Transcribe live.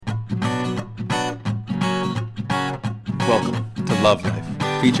Love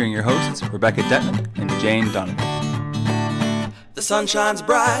Life, featuring your hosts Rebecca Detman and Jane Donovan. The sun shines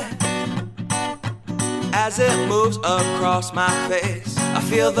bright as it moves across my face. I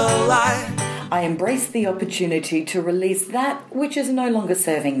feel the light. I embrace the opportunity to release that which is no longer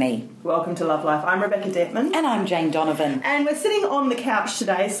serving me. Welcome to Love Life. I'm Rebecca Detman. And I'm Jane Donovan. And we're sitting on the couch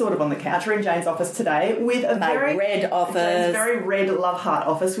today, sort of on the couch. We're in Jane's office today with a Jane's very red love heart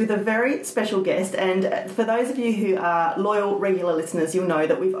office with a very special guest. And for those of you who are loyal, regular listeners, you'll know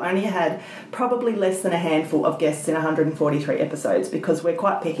that we've only had probably less than a handful of guests in 143 episodes because we're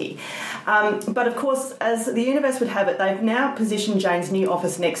quite picky. But of course, as the universe would have it, they've now positioned Jane's new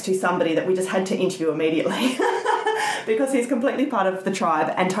office next to somebody that we just had to interview immediately because he's completely part of the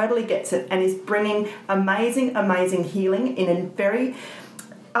tribe and totally gets it and is bringing amazing healing in a very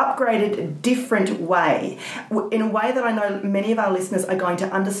upgraded, different way, in a way that I know many of our listeners are going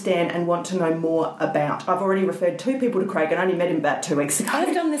to understand and want to know more about. I've already referred two people to Craig and I only met him about 2 weeks ago.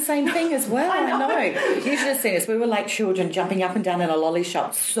 I've done the same thing as well. I know. You should have seen us. We were like children jumping up and down in a lolly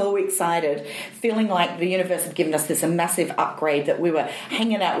shop, so excited, feeling like the universe had given us this massive upgrade that we were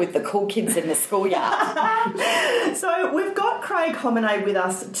hanging out with the cool kids in the schoolyard. So we've got Craig Homine with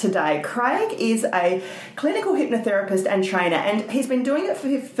us today. Craig is a clinical hypnotherapist and trainer, and he's been doing it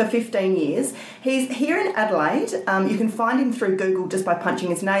for 15 years. He's here in Adelaide. You can find him through Google just by punching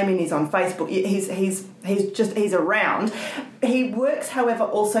his name in. He's on Facebook. He's around. He works, however,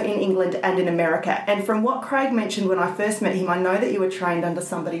 also in England and in America. And from what Craig mentioned when I first met him, I know that you were trained under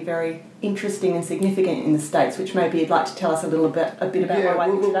somebody very interesting and significant in the States, which maybe you'd like to tell us a bit about by way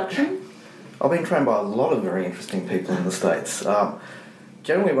of introduction. I've been trained by a lot of very interesting people in the States.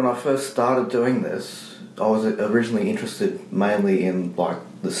 Generally, when I first started doing this, I was originally interested mainly in like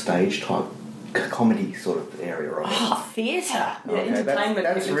the stage type comedy sort of area, right? Oh, theatre. Entertainment.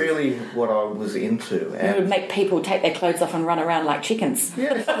 That's really what I was into. And it would make people take their clothes off and run around like chickens.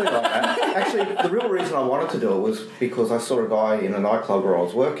 Yeah, something like that. Actually, the real reason I wanted to do it was because I saw a guy in a nightclub where I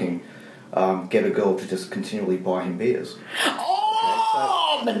was working get a girl to just continually buy him beers.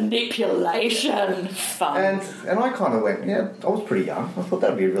 Oh, manipulation. Fun. And I kind of went, yeah, I was pretty young. I thought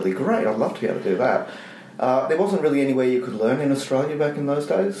that would be really great. I'd love to be able to do that. There wasn't really anywhere you could learn in Australia back in those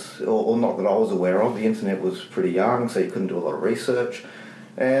days, or not that I was aware of. The internet was pretty young, so you couldn't do a lot of research.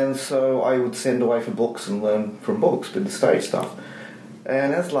 And so I would send away for books and learn from books with the stage stuff.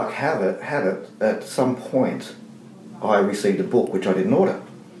 And as luck had it, at some point, I received a book which I didn't order.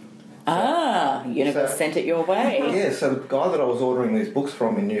 Universe sent it your way. Yeah, so the guy that I was ordering these books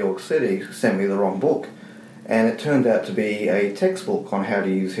from in New York City sent me the wrong book. And it turned out to be a textbook on how to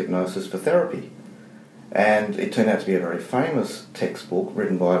use hypnosis for therapy. And it turned out to be a very famous textbook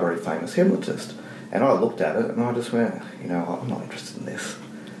written by a very famous hypnotist. And I looked at it and I just went, I'm not interested in this.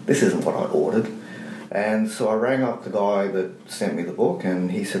 This isn't what I ordered. And so I rang up the guy that sent me the book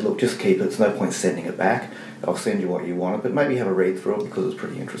and he said, look, just keep it. There's no point sending it back. I'll send you what you wanted, but maybe have a read through it because it's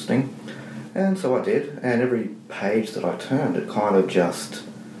pretty interesting. And so I did. And every page that I turned, it kind of just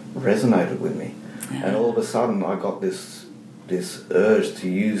resonated with me. Yeah. And all of a sudden I got this urge to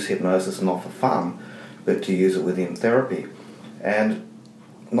use hypnosis not for fun, but to use it within therapy. And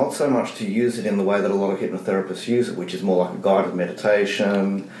not so much to use it in the way that a lot of hypnotherapists use it, which is more like a guided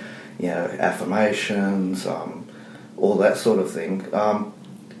meditation, affirmations, all that sort of thing.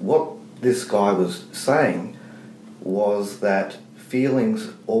 What this guy was saying was that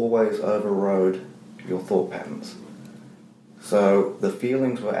feelings always overrode your thought patterns. So the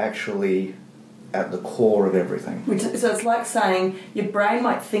feelings were actually at the core of everything. So it's like saying your brain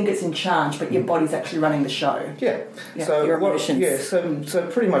might think it's in charge, but your body's actually running the show. Yeah. So your emotions. So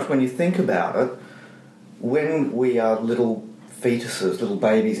pretty much when you think about it, when we are little fetuses, little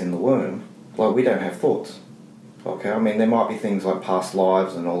babies in the womb, like we don't have thoughts. Okay, I mean there might be things like past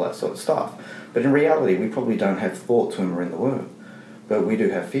lives and all that sort of stuff, but in reality we probably don't have thoughts when we're in the womb, but we do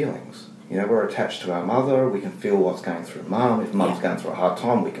have feelings. We're attached to our mother, we can feel what's going through mum. If mum's going through a hard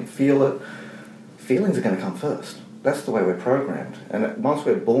time, we can feel it. Feelings are going to come first. That's the way we're programmed. And once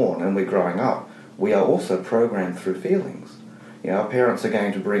we're born and we're growing up, we are also programmed through feelings. Our parents are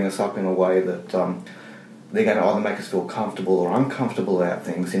going to bring us up in a way that they're going to either make us feel comfortable or uncomfortable about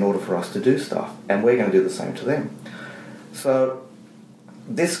things in order for us to do stuff. And we're going to do the same to them. So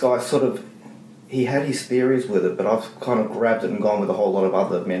this guy he had his theories with it, but I've kind of grabbed it and gone with a whole lot of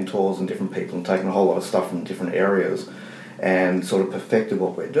other mentors and different people and taken a whole lot of stuff from different areas and sort of perfected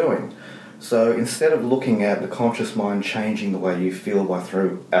what we're doing. So instead of looking at the conscious mind changing the way you feel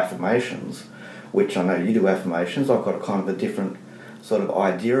through affirmations, which I know you do affirmations, I've got a kind of a different sort of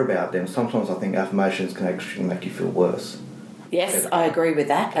idea about them. Sometimes I think affirmations can actually make you feel worse Yes, I agree with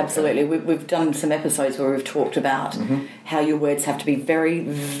that, absolutely. We've done some episodes where we've talked about how your words have to be very,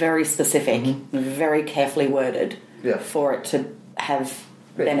 very specific, very carefully worded for it to have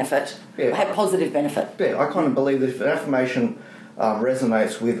benefit, have positive benefit. Yeah, I kind of believe that if an affirmation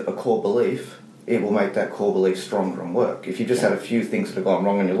resonates with a core belief, it will make that core belief stronger and work. If you just had a few things that have gone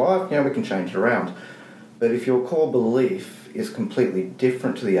wrong in your life, we can change it around. But if your core belief is completely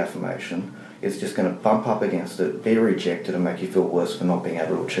different to the affirmation, it's just going to bump up against it, be rejected, and make you feel worse for not being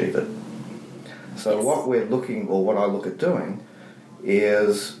able to achieve it. So what I look at doing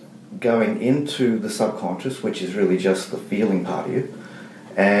is going into the subconscious, which is really just the feeling part of you,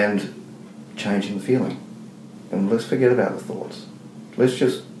 and changing the feeling. And let's forget about the thoughts. Let's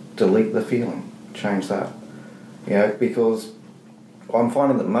just delete the feeling, change that. Because I'm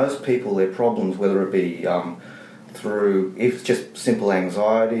finding that most people, their problems, whether it be through if it's just simple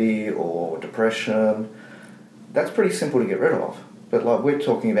anxiety or depression, that's pretty simple to get rid of. But like we're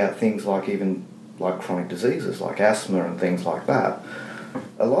talking about things like even like chronic diseases like asthma and things like that,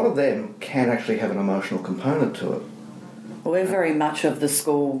 a lot of them can actually have an emotional component to it. Well, we're very much of the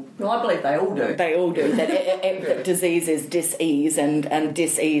school. Well, I believe they all do. They all do. That disease is dis-ease and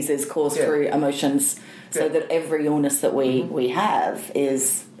dis-ease is caused through emotions. So that every illness that we have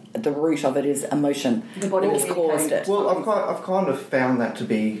is, the root of it is emotion. The body has caused it. Well, I've kind of found that to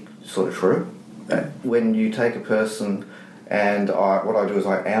be sort of true. When you take a person and what I do is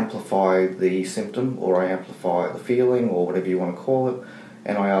I amplify the symptom or I amplify the feeling or whatever you want to call it,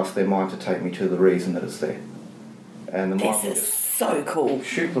 and I ask their mind to take me to the reason that it's there. And the mind will just so cool.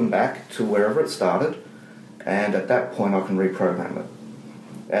 Shoot them back to wherever it started, and at that point I can reprogram it.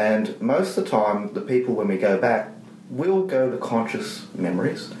 And most of the time, the people, when we go back, will go to conscious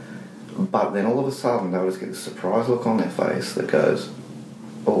memories, but then all of a sudden they'll just get this surprise look on their face that goes,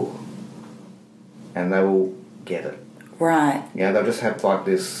 oh, and they will get it. Right. They'll just have like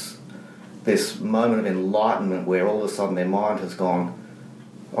this moment of enlightenment where all of a sudden their mind has gone,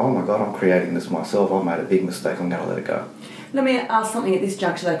 oh my God, I'm creating this myself, I've made a big mistake, I'm going to let it go. Let me ask something at this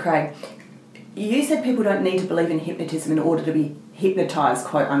juncture though, Craig. You said people don't need to believe in hypnotism in order to be hypnotised,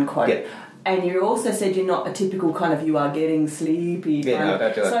 quote unquote. Yeah. And you also said you're not a typical kind of you are getting sleepy. Yeah, no,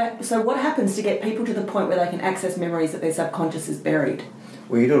 don't do that. So what happens to get people to the point where they can access memories that their subconscious is buried?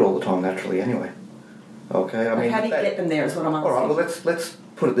 Well, you do it all the time naturally anyway. Okay, I mean... How do you get them there is what I'm asking. All right, well, let's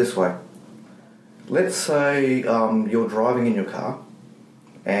put it this way. Let's say you're driving in your car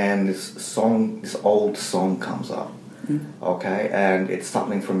and this old song comes up, okay, and it's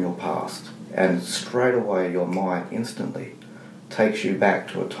something from your past, and straight away your mind instantly takes you back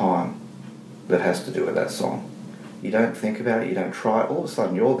to a time that has to do with that song. You don't think about it, you don't try it, all of a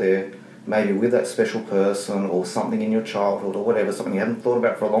sudden you're there, maybe with that special person or something in your childhood or whatever, something you haven't thought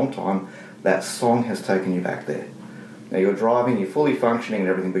about for a long time, that song has taken you back there. Now you're driving, you're fully functioning and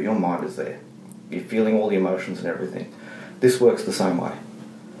everything, but your mind is there. You're feeling all the emotions and everything. This works the same way.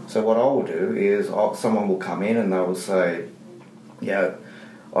 So what I will do is someone will come in and they will say,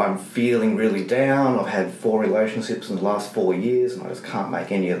 I'm feeling really down, I've had 4 relationships in the last 4 years and I just can't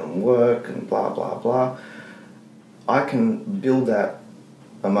make any of them work and blah, blah, blah. I can build that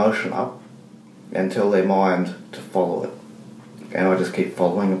emotion up and tell their mind to follow it. And I just keep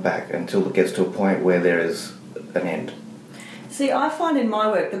following it back until it gets to a point where there is an end. See, I find in my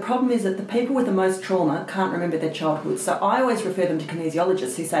work the problem is that the people with the most trauma can't remember their childhood. So I always refer them to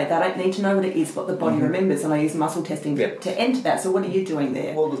kinesiologists who say they don't need to know what it is, what the body remembers, and I use muscle testing to enter that. So what are you doing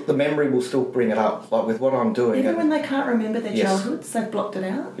there? Well, the memory will still bring it up, like with what I'm doing. Even when they can't remember their childhoods, they've blocked it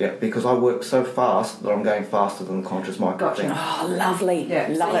out? Yeah, because I work so fast that I'm going faster than the conscious mind. Gotcha. Oh, lovely. Yeah.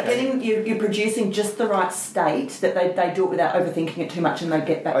 Love it. You're producing just the right state that they do it without overthinking it too much and they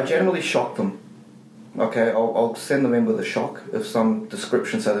get back. I generally shock them. Okay, I'll send them in with a shock of some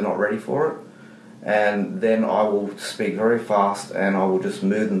description so they're not ready for it. And then I will speak very fast and I will just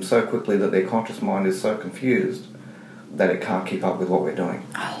move them so quickly that their conscious mind is so confused that it can't keep up with what we're doing.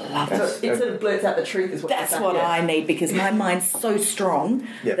 I love So it sort of blurts out the truth is what That's what I need because my mind's so strong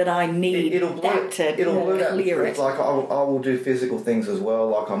that I need it'll that to clear it. Like I will do physical things as well,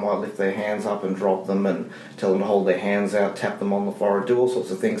 like I might lift their hands up and drop them and tell them to hold their hands out, tap them on the forehead, do all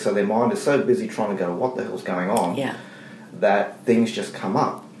sorts of things so their mind is so busy trying to go, what the hell's going on, that things just come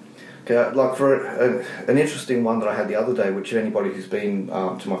up. Okay, like for an interesting one that I had the other day, which anybody who's been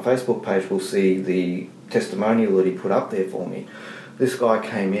to my Facebook page will see the testimonial that he put up there for me. This guy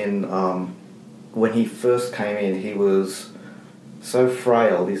came in, when he first came in, he was so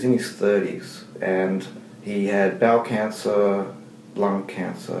frail, he's in his 30s, and he had bowel cancer, lung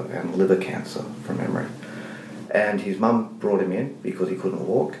cancer, and liver cancer from memory. And his mum brought him in because he couldn't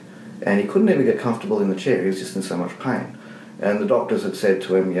walk, and he couldn't even get comfortable in the chair, he was just in so much pain. And the doctors had said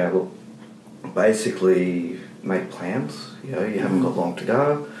to him, look, basically make plans. You haven't got long to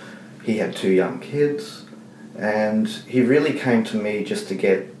go. He had 2 young kids, and he really came to me just to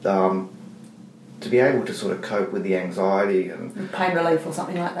get to be able to sort of cope with the anxiety and pain relief or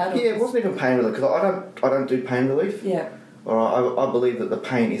something like that. Yeah, it wasn't even pain relief, because I don't do pain relief. Yeah. Or I believe that the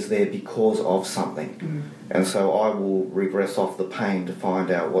pain is there because of something, and so I will regress off the pain to find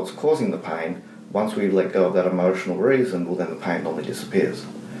out what's causing the pain. Once we let go of that emotional reason, well, then the pain normally disappears.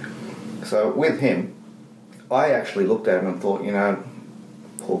 So with him, I actually looked at him and thought,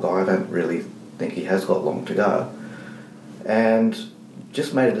 poor guy, I don't really think he has got long to go. And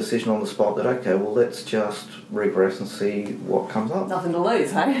just made a decision on the spot that, okay, well, let's just regress and see what comes up. Nothing to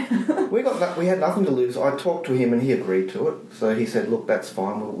lose, hey? We had nothing to lose. I talked to him and he agreed to it. So he said, look, that's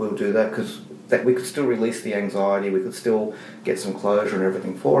fine, we'll do that, because we could still release the anxiety, we could still get some closure and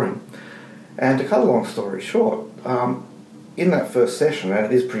everything for him. And to cut a long story short, in that first session, and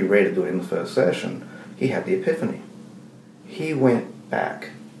it is pretty rare to do it in the first session, he had the epiphany. He went back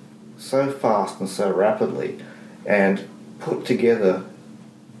so fast and so rapidly and put together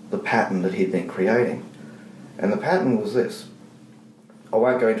the pattern that he'd been creating. And the pattern was this. I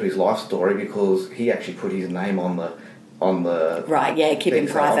won't go into his life story because he actually put his name on the right, yeah, keep him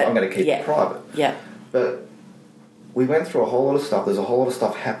private. I'm going to keep it private. Yeah. But we went through a whole lot of stuff. There's a whole lot of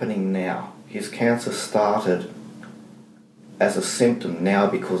stuff happening now. His cancer started as a symptom now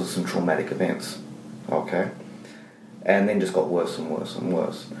because of some traumatic events. Okay? And then just got worse and worse and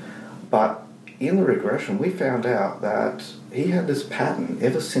worse. But in the regression, we found out that he had this pattern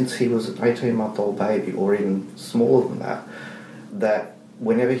ever since he was an 18-month-old baby, or even smaller than that, that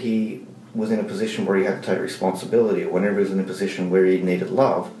whenever he was in a position where he had to take responsibility, or whenever he was in a position where he needed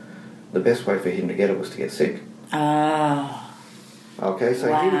love, the best way for him to get it was to get sick. Ah. Okay, so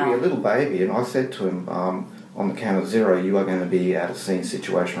he would be a little baby, and I said to him, on the count of 0, you are going to be at a scene,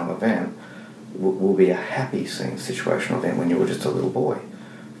 situation, or event. Will be a happy scene, situation, or event when you were just a little boy.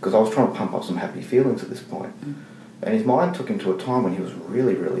 Because I was trying to pump up some happy feelings at this point. And his mind took him to a time when he was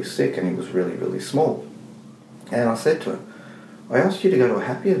really, really sick and he was really, really small. And I said to him, I asked you to go to a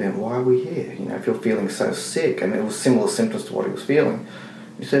happy event, why are we here? If you're feeling so sick, and it was similar symptoms to what he was feeling.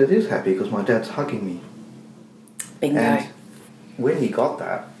 He said, it is happy because my dad's hugging me. Bingo. And when he got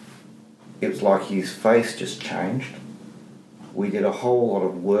that, it was like his face just changed. We did a whole lot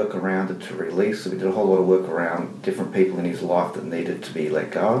of work around it to release it. We did a whole lot of work around different people in his life that needed to be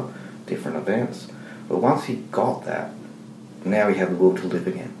let go, different events. But once he got that, now he had the will to live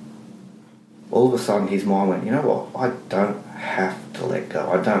again. All of a sudden his mind went, you know what, I don't have to let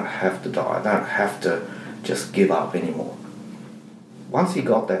go. I don't have to die. I don't have to just give up anymore. Once he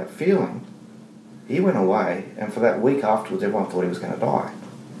got that feeling, he went away, and for that week afterwards everyone thought he was going to die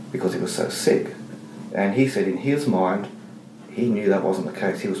because he was so sick. And he said in his mind, he knew that wasn't the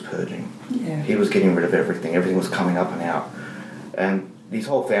case. He was purging. Yeah. He was getting rid of everything. Everything was coming up and out. And his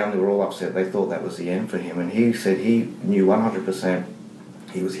whole family were all upset. They thought that was the end for him. And he said he knew 100%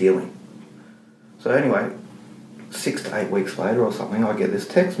 he was healing. So anyway, 6 to 8 weeks later or something, I get this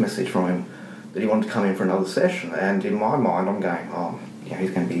text message from him that he wanted to come in for another session. And in my mind, I'm going,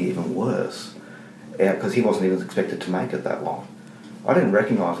 he's going to be even worse. Because he wasn't even expected to make it that long. I didn't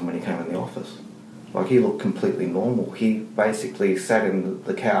recognise him when he came in the office. Like, he looked completely normal. He basically sat in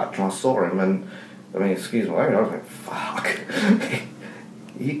the couch and I saw him and, excuse me, I was like, fuck.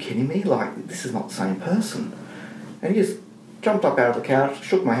 Are you kidding me? Like, this is not the same person. And he just jumped up out of the couch,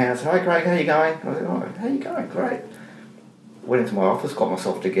 shook my hand, said, "Hey Craig, how you going?" I said, "Oh, how you going? Great." Went into my office, got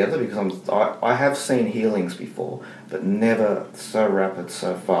myself together, because I have seen healings before, but never so rapid,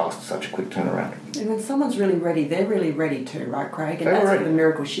 so fast, such a quick turnaround. And when someone's really ready, they're really ready too, right, Craig? And They're that's ready. where the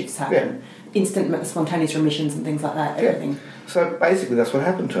miracle shifts happen. Yeah. Instant spontaneous remissions and things like that, everything. Yeah. So basically that's what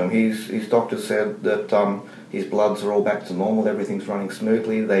happened to him. His doctor said that his bloods are all back to normal, everything's running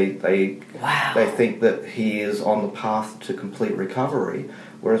smoothly. They think that he is on the path to complete recovery,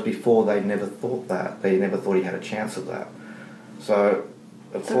 whereas before they never thought that. They never thought he had a chance of that. So,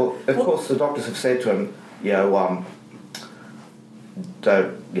 of course, the doctors have said to him,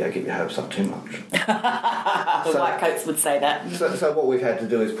 don't get your hopes up too much. The white coats would say that. So what we've had to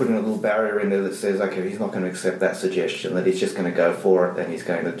do is put in a little barrier in there that says, okay, he's not going to accept that suggestion, that he's just going to go for it and he's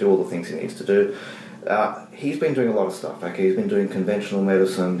going to do all the things he needs to do. He's been doing a lot of stuff. Okay, he's been doing conventional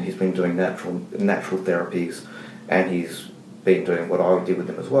medicine, he's been doing natural therapies, and he's been doing what I did with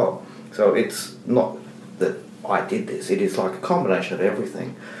him as well. So it's not that I did this, it is like a combination of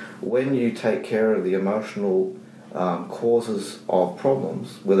everything. When you take care of the emotional causes of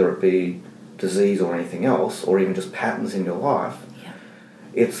problems, whether it be disease or anything else, or even just patterns in your life,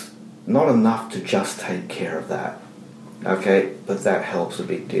 it's not enough to just take care of that. Okay, but that helps a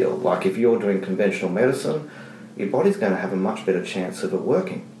big deal. Like if you're doing conventional medicine, your body's going to have a much better chance of it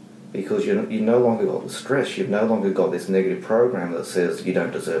working because you no longer got the stress, you've no longer got this negative program that says you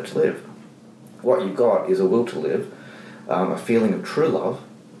don't deserve to live. What you've got is a will to live, a feeling of true love.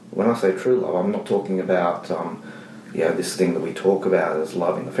 When I say true love, I'm not talking about this thing that we talk about as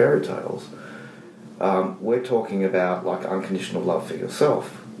love in the fairy tales. We're talking about like unconditional love for yourself,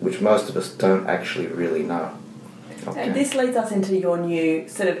 which most of us don't actually really know. Okay. And this leads us into your new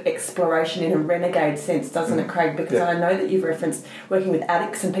sort of exploration in a renegade sense, doesn't it, Craig? Because I know that you've referenced working with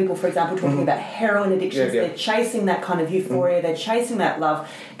addicts and people, for example, talking about heroin addictions. They're chasing that kind of euphoria. They're chasing that love.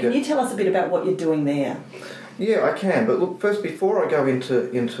 Can you tell us a bit about what you're doing there? Yeah, I can. But look, first, before I go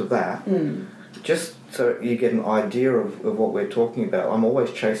into that, just so you get an idea of what we're talking about, I'm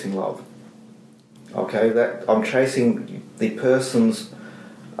always chasing love. Okay, that I'm chasing the person's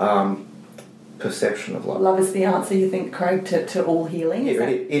perception of love. Love is the answer, you think, Craig, to all healing? Yeah,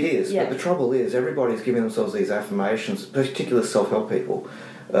 it is. Yeah. But the trouble is, everybody's giving themselves these affirmations, particularly self-help people.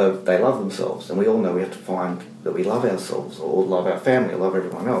 They love themselves, and we all know we have to find that we love ourselves, or love our family, or love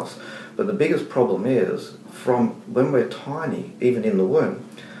everyone else. But the biggest problem is, from when we're tiny, even in the womb,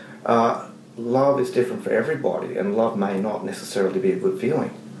 love is different for everybody, and love may not necessarily be a good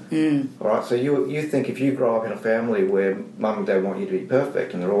feeling. All right, so you think if you grow up in a family where mum and dad want you to be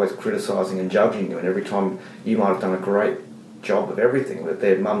perfect and they're always criticising and judging you, and every time you might have done a great job of everything, that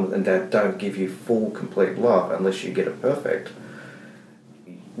their mum and dad don't give you full, complete love unless you get it perfect,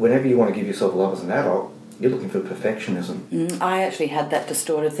 whenever you want to give yourself love as an adult, you're looking for perfectionism. I actually had that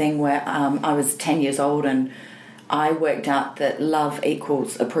distorted thing where I was 10 years old and I worked out that love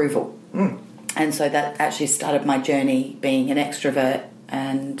equals approval. And so that actually started my journey being an extrovert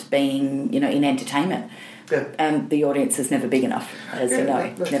and being, in entertainment. Yeah. And the audience is never big enough, as you know.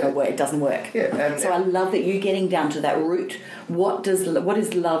 It doesn't work. Yeah, so I love that you're getting down to that root. What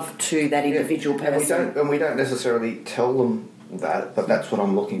is love to that individual person? And we don't necessarily tell them that, but that's what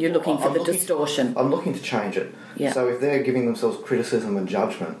I'm looking for. You're looking for the distortion. I'm looking to change it. Yeah. So if they're giving themselves criticism and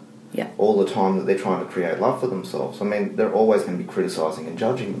judgment all the time that they're trying to create love for themselves, I mean, they're always going to be criticising and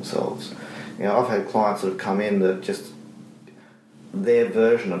judging themselves. I've had clients that have come in that just their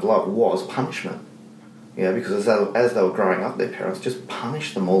version of love was punishment. Because as they were growing up, their parents just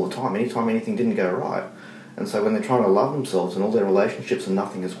punished them all the time, anytime anything didn't go right. And so when they're trying to love themselves and all their relationships and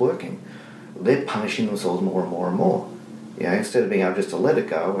nothing is working, they're punishing themselves more and more and more. Instead of being able just to let it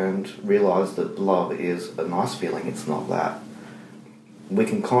go and realise that love is a nice feeling, it's not that. We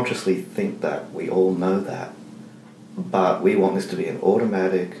can consciously think that, we all know that, but we want this to be an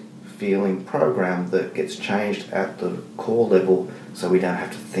automatic feeling program that gets changed at the core level so we don't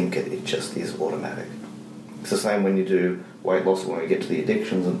have to think it, it just is automatic. It's the same when you do weight loss, when we get to the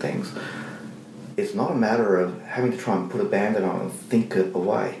addictions and things. It's not a matter of having to try and put a band-aid on it and think it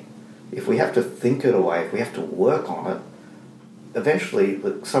away. If we have to think it away, if we have to work on it, eventually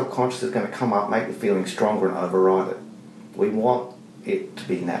the subconscious is going to come up, make the feeling stronger and override it. We want it to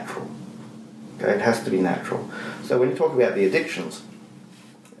be natural. Okay, it has to be natural. So when you talk about the addictions,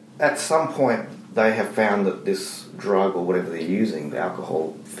 at some point they have found that this drug or whatever they're using, the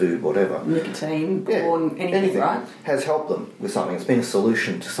alcohol, food, whatever, nicotine, porn, anything, right, has helped them with something. It's been a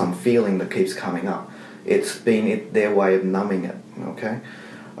solution to some feeling that keeps coming up. It's been their way of numbing it. Okay,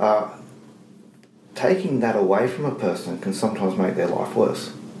 taking that away from a person can sometimes make their life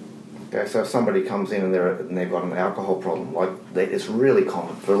worse. Okay, so if somebody comes in and they've got an alcohol problem, it's really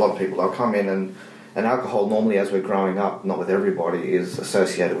common for a lot of people. They'll come in and alcohol normally, as we're growing up, not with everybody, is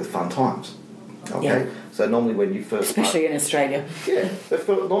associated with fun times. Okay, yeah. So normally when you first especially in Australia,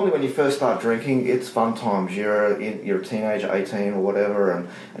 normally when you first start drinking, it's fun times. You're a teenager, 18 or whatever,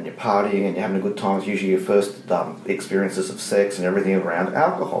 and you're partying and you're having a good time. It's usually your first experiences of sex and everything around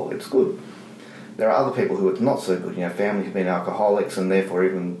alcohol. It's good. There are other people who it's not so good. Family have been alcoholics, and therefore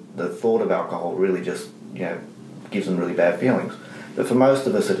even the thought of alcohol really just gives them really bad feelings. But for most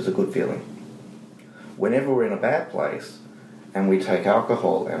of us, it is a good feeling. Whenever we're in a bad place and we take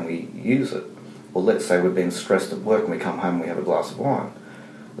alcohol and we use it, or let's say we've been stressed at work and we come home and we have a glass of wine,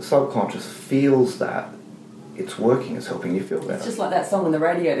 the subconscious feels that it's working, it's helping you feel better. It's just like that song on the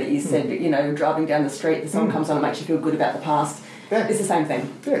radio that you said, driving down the street, the song comes on, it makes you feel good about the past. Yeah. It's the same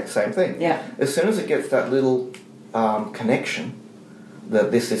thing. Yeah, same thing. Yeah. As soon as it gets that little connection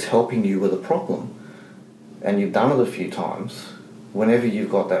that this is helping you with a problem, and you've done it a few times, whenever you've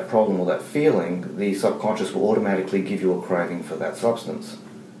got that problem or that feeling, the subconscious will automatically give you a craving for that substance.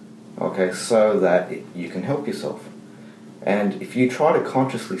 Okay, so that you can help yourself. And if you try to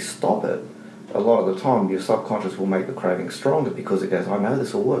consciously stop it, a lot of the time your subconscious will make the craving stronger because it goes, I know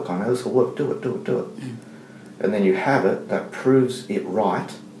this will work, do it. and then you have it, that proves it right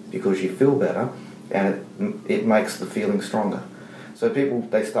because you feel better, and it makes the feeling stronger. So people,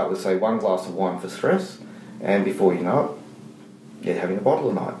 they start with, say, 1 glass of wine for stress, and before you know it, you're having a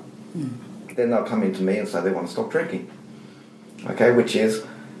bottle a night. Then they'll come into me and say they want to stop drinking. Okay, which is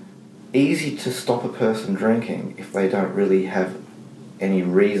easy to stop a person drinking if they don't really have any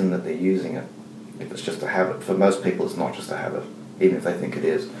reason that they're using it. If it's just a habit. For most people, it's not just a habit, even if they think it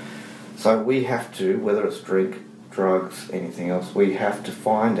is. So we have to, whether it's drink, drugs, anything else, we have to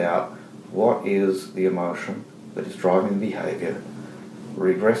find out what is the emotion that is driving the behaviour,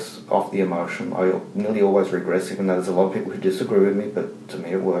 regress off the emotion. I nearly always regress, even though there's a lot of people who disagree with me, but to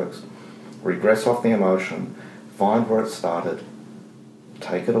me it works. Regress off the emotion, find where it started,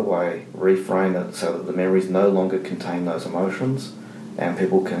 take it away, reframe it so that the memories no longer contain those emotions, and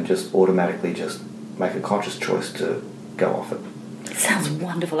people can just automatically just make a conscious choice to go off it. It sounds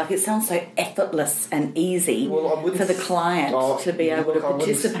wonderful. Like, it sounds so effortless and easy for the client to be able to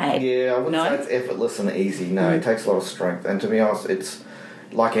participate. I wouldn't say it's effortless and easy. No, it takes a lot of strength. And to be honest, it's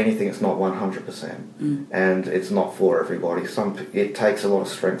like anything, it's not 100%. And it's not for everybody. It takes a lot of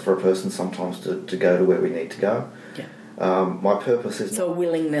strength for a person sometimes to go to where we need to go. My purpose is... So a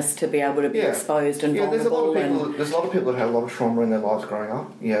willingness to be able to be exposed and vulnerable. There's a lot of people that had a lot of trauma in their lives growing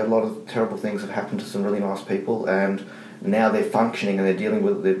up. A lot of terrible things have happened to some really nice people, and now they're functioning and they're dealing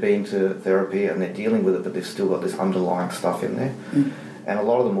with it. They've been to therapy and they're dealing with it, but they've still got this underlying stuff in there. And a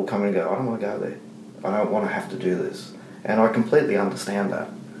lot of them will come in and go, I don't want to go there. I don't want to have to do this. And I completely understand that.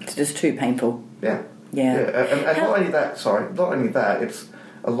 It's just too painful. Yeah. And not only that, it's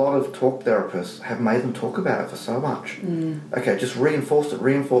a lot of talk therapists have made them talk about it for so much. Okay, just reinforced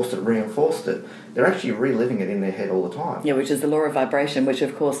it. They're actually reliving it in their head all the time. Yeah, which is the law of vibration, which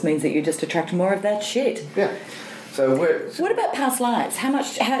of course means that you just attract more of that shit. Yeah. So what about past lives?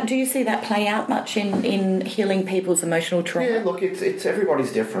 How do you see that play out much in healing people's emotional trauma? Yeah, look, it's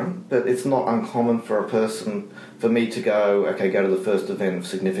everybody's different, but it's not uncommon for me to go to the first event of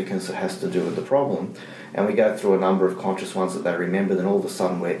significance that has to do with the problem, and we go through a number of conscious ones that they remember, then all of a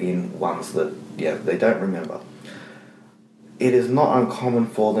sudden we're in ones that, they don't remember. It is not uncommon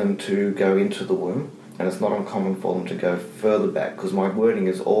for them to go into the womb, and it's not uncommon for them to go further back, because my wording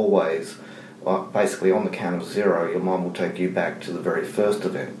is always... basically on the count of 0, your mind will take you back to the very first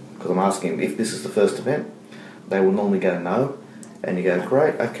event. Because I'm asking them, if this is the first event, they will normally go no. And you go,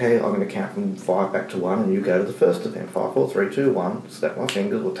 great, okay, I'm going to count from 5 back to 1, and you go to the first event. 5, 4, 3, 2, 1, snap my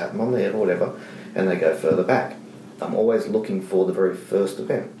fingers or tap them on the head or whatever, and they go further back. I'm always looking for the very first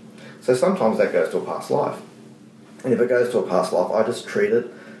event. So sometimes that goes to a past life. And if it goes to a past life, I just treat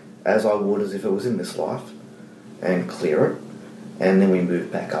it as I would as if it was in this life and clear it. And then we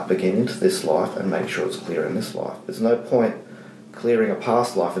move back up again into this life and make sure it's clear in this life. There's no point clearing a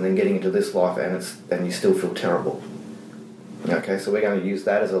past life and then getting into this life and you still feel terrible. Okay, so we're going to use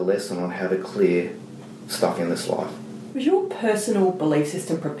that as a lesson on how to clear stuff in this life. Was your personal belief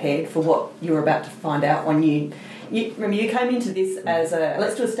system prepared for what you were about to find out when you remember you came into this as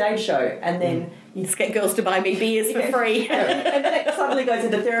let's do a stage show, and then you just get girls to buy me beers for free. and then it suddenly goes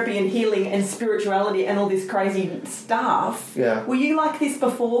into therapy and healing and spirituality and all this crazy stuff. Yeah. Were you like this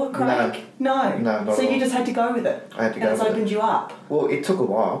before, Craig? No. No, not so at all. You just had to go with it. I had to go with it. And it's opened you up. Well, it took a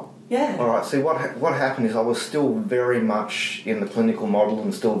while. Yeah. All right, see, what happened is I was still very much in the clinical model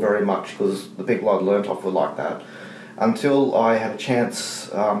and still very much, because the people I'd learnt off were like that, until I had a chance,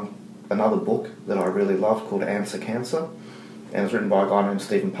 another book that I really loved called Answer Cancer, and it was written by a guy named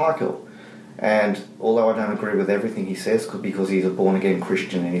Stephen Parkhill. And although I don't agree with everything he says, because he's a born-again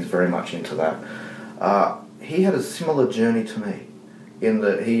Christian and he's very much into that, he had a similar journey to me, in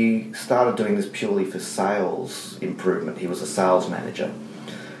that he started doing this purely for sales improvement. He was a sales manager.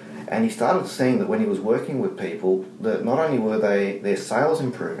 And he started seeing that when he was working with people, that not only were their sales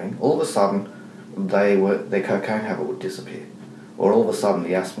improving, all of a sudden their cocaine habit would disappear. Or all of a sudden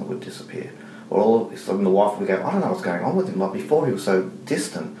the asthma would disappear. Or all of a sudden the wife would go, I don't know what's going on with him. Like before he was so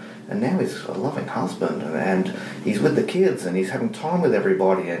distant, and now he's a loving husband, and he's with the kids, and he's having time with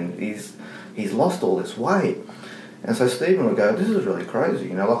everybody, and he's lost all this weight. And so Stephen would go, this is really crazy.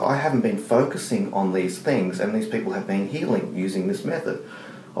 Like I haven't been focusing on these things, and these people have been healing using this method.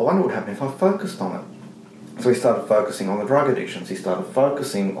 I wonder what would happen if I focused on it. So he started focusing on the drug addictions. He started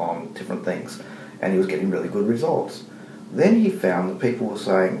focusing on different things, and he was getting really good results. Then he found that people were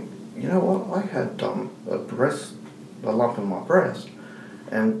saying, you know what, I had a lump in my breast,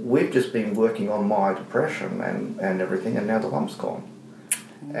 and we've just been working on my depression and everything, and now the lump's gone.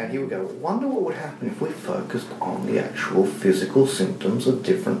 And he would go, wonder what would happen if we focused on the actual physical symptoms of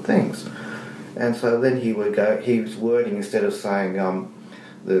different things. And so then he would go, he was wording, instead of saying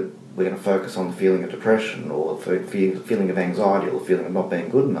that we're going to focus on the feeling of depression or the feeling of anxiety or the feeling of not being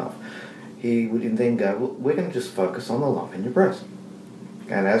good enough, he would then go, well, we're going to just focus on the lump in your breast.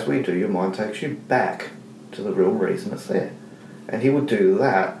 And as we do, your mind takes you back to the real reason it's there. And he would do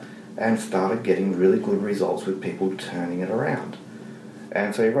that and started getting really good results with people turning it around.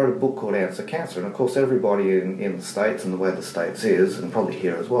 And so he wrote a book called Answer Cancer. And of course everybody in the States, and the way the States is, and probably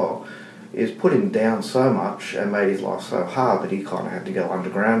here as well, is put him down so much and made his life so hard that he kind of had to go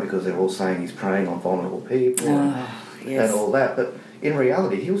underground because they're all saying he's preying on vulnerable people and all that. But in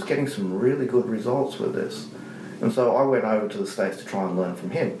reality, he was getting some really good results with this. And so I went over to the States to try and learn from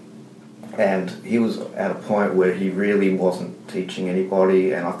him. And he was at a point where he really wasn't teaching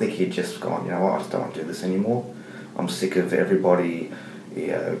anybody, and I think he'd just gone, you know what, I just don't want to do this anymore. I'm sick of everybody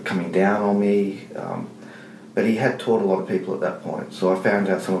coming down on me. But he had taught a lot of people at that point. So I found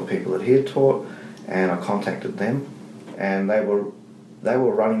out some of the people that he had taught, and I contacted them, and they were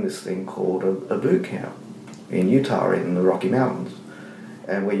running this thing called a boot camp in Utah in the Rocky Mountains,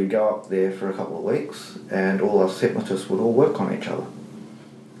 and where you go up there for a couple of weeks, and all us hypnotists would all work on each other.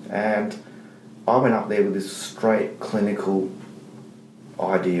 And I went up there with this straight clinical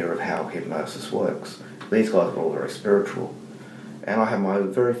idea of how hypnosis works. These guys are all very spiritual. And I had my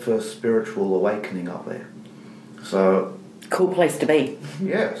very first spiritual awakening up there. So... Cool place to be.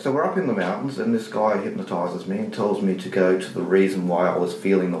 Yeah, so we're up in the mountains, and this guy hypnotises me and tells me to go to the reason why I was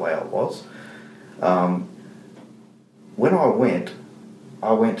feeling the way I was. When I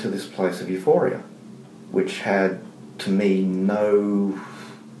went to this place of euphoria, which had, to me, no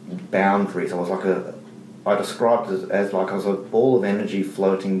boundaries. I described it as like I was a ball of energy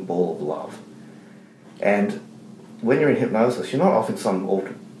floating ball of love. And when you're in hypnosis, you're not off in some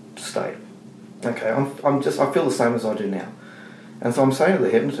altered state. Okay, I feel the same as I do now. And so I'm saying to the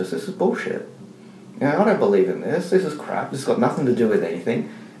hypnotist, this is bullshit. You know, I don't believe in this. This is crap. This has got nothing to do with anything.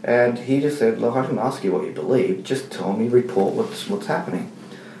 And he just said, look, I didn't ask you what you believe. Just tell me, report what's happening.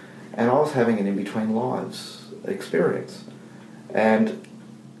 And I was having an in-between lives experience. And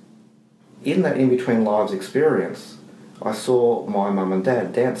in that in-between lives experience, I saw my mum and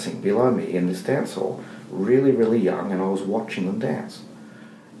dad dancing below me in this dance hall, really, really young, and I was watching them dance.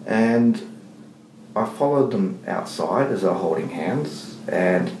 And I followed them outside as they were holding hands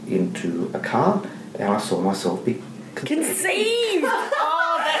and into a car, and I saw myself be conceived!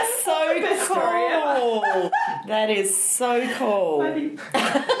 Oh, that's so cool! That is so cool.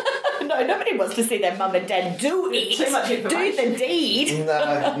 No, nobody wants to see their mum and dad do it. Too much information. Do the deed.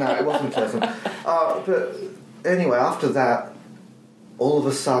 No, it wasn't pleasant. But anyway, after that, all of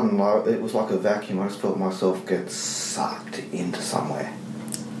a sudden, it was like a vacuum. I just felt myself get sucked into somewhere.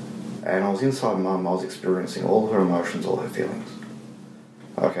 And I was inside Mum. I was experiencing all her emotions, all her feelings.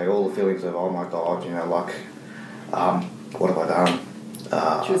 Okay, all the feelings of, oh my God, you know, like, what have I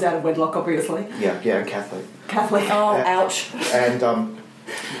done? She was out of wedlock, obviously. Yeah, and Catholic. Oh, ouch. And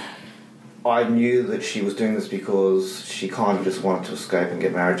I knew that she was doing this because she kind of just wanted to escape and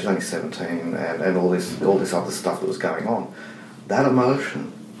get married. She's only 17, and all this other stuff that was going on. That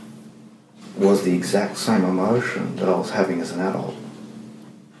emotion was the exact same emotion that I was having as an adult.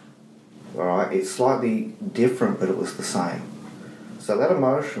 Alright, it's slightly different, but it was the same. So that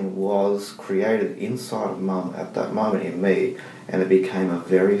emotion was created inside of Mum at that moment in me, and it became a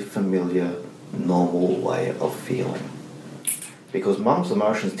very familiar, normal way of feeling. Because Mum's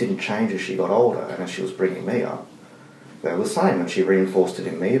emotions didn't change as she got older and as she was bringing me up. They were the same, and she reinforced it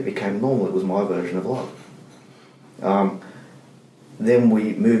in me. It became normal. It was my version of love. Then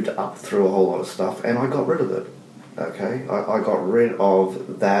we moved up through a whole lot of stuff, and I got rid of it. Okay? I got rid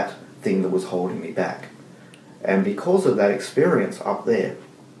of that thing that was holding me back. And because of that experience up there,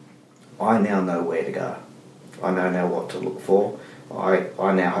 I now know where to go. I know now what to look for. I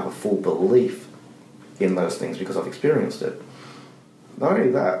now have a full belief in those things because I've experienced it. Not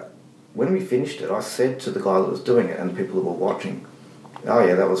only that, when we finished it, I said to the guy that was doing it and the people that were watching, oh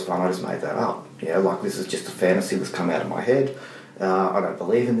yeah, that was fun, I just made that up. Yeah, like this is just a fantasy that's come out of my head. I don't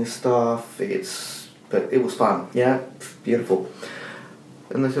believe in this stuff. But it was fun. Yeah, beautiful.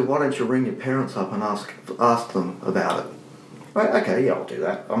 And they said, why don't you ring your parents up and ask them about it? Right, okay, yeah, I'll do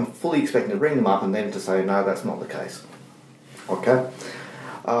that. I'm fully expecting to ring them up and then to say, no, that's not the case. Okay.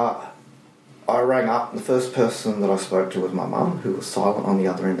 I rang up. The first person that I spoke to was my mum, who was silent on the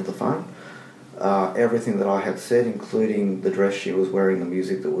other end of the phone. Everything that I had said, including the dress she was wearing, the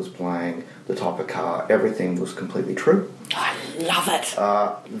music that was playing, the type of car, everything was completely true. I love it.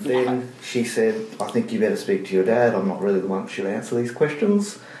 Then she said, I think you better speak to your dad. I'm not really the one that should answer these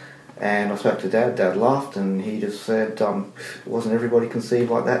questions. And I spoke to Dad. Dad laughed, and he just said, wasn't everybody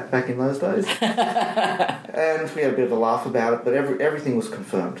conceived like that back in those days? And we had a bit of a laugh about it, but everything was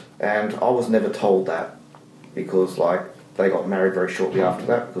confirmed. And I was never told that, because, like, they got married very shortly after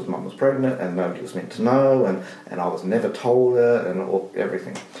that, because Mum was pregnant, and nobody was meant to know, and I was never told it, and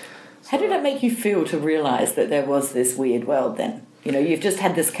everything. How did it make you feel to realise that there was this weird world then? You know, you've just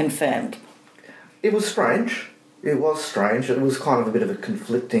had this confirmed. It was strange. It was strange. It was kind of a bit of a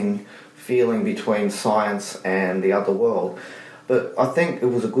conflicting feeling between science and the other world. But I think it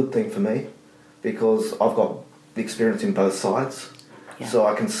was a good thing for me, because I've got experience in both sides. Yeah. So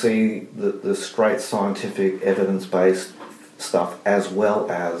I can see the straight scientific, evidence-based stuff as well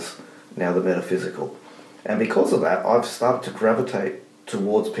as now the metaphysical. And because of that, I've started to gravitate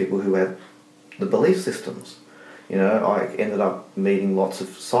towards people who had the belief systems. You know, I ended up meeting lots of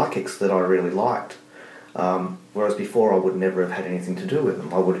psychics that I really liked. Whereas before I would never have had anything to do with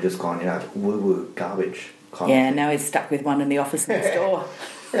them. I would have just gone, you know, woo-woo, garbage kind of thing. Now he's stuck with one in the office next door.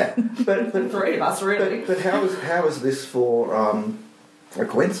 Yeah, but Three of us, really. But how is this for a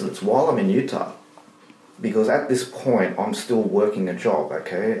coincidence? While I'm in Utah, because at this point I'm still working a job.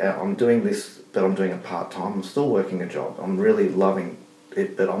 Okay, I'm doing this, but I'm doing it part-time. I'm still working a job. I'm really loving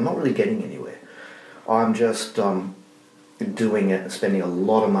it, but I'm not really getting anywhere. I'm just doing it and spending a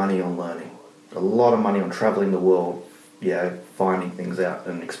lot of money on learning, a lot of money on travelling the world, finding things out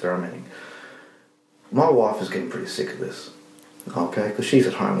and experimenting. My wife is getting pretty sick of this, okay, because she's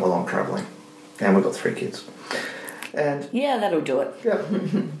at home while I'm travelling, and we've got 3 kids. And Yeah, that'll do it. yeah.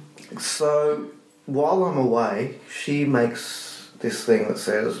 So while I'm away, she makes this thing that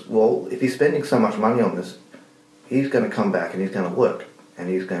says, well, if he's spending so much money on this, he's going to come back and he's going to work, and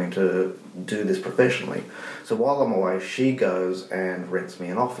he's going to do this professionally. So while I'm away, she goes and rents me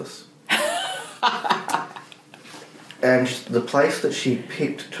an office. And the place that she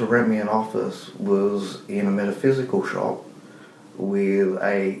picked to rent me an office was in a metaphysical shop with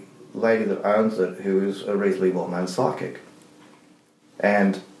a lady that owns it who is a reasonably well-known psychic.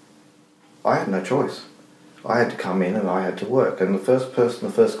 And I had no choice. I had to come in and I had to work. And the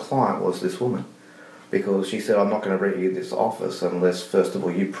first client was this woman. Because she said, I'm not going to rent you this office unless, first of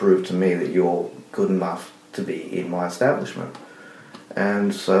all, you prove to me that you're good enough to be in my establishment.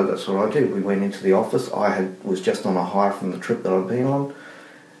 And so that's what I did. We went into the office. Was just on a high from the trip that I'd been on.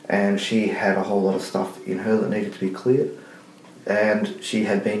 And she had a whole lot of stuff in her that needed to be cleared. And she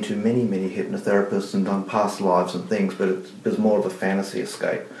had been to many, many hypnotherapists and done past lives and things, but it was more of a fantasy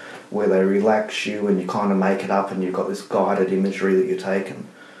escape where they relax you and you kind of make it up and you've got this guided imagery that you're taking.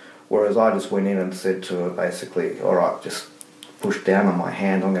 Whereas I just went in and said to her basically, all right, just push down on my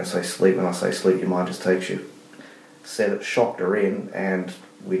hand, I'm going to say sleep. When I say sleep, your mind just takes you. Said it, shocked her in, and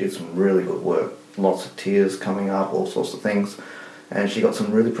we did some really good work. Lots of tears coming up, all sorts of things. And she got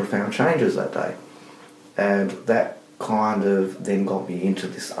some really profound changes that day. And that kind of then got me into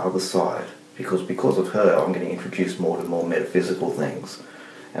this other side. Because of her, I'm getting introduced more to more metaphysical things.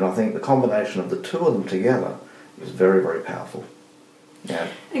 And I think the combination of the two of them together is very, very powerful. Yeah.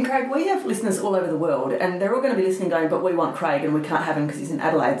 And Craig, we have listeners all over the world, and they're all going to be listening going, but we want Craig and we can't have him because he's in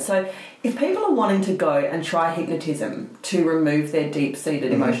Adelaide. So if people are wanting to go and try hypnotism to remove their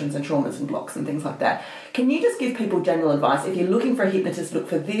deep-seated emotions and traumas and blocks and things like that, can you just give people general advice? If you're looking for a hypnotist, look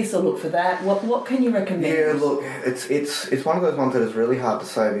for this or look for that. What can you recommend? Yeah, look, it's one of those ones that is really hard to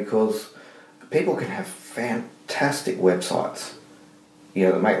say because people can have fantastic websites,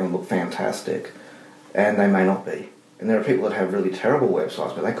 that make them look fantastic, and they may not be. And there are people that have really terrible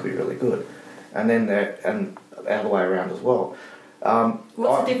websites, but they could be really good. And then and the other way around as well.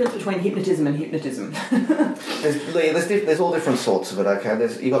 What's the difference between hypnotism and hypnotism? There's all different sorts of it, okay?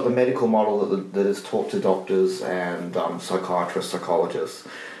 You've got the medical model that is taught to doctors and psychiatrists, psychologists,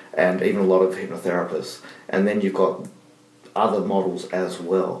 and even a lot of hypnotherapists. And then you've got other models as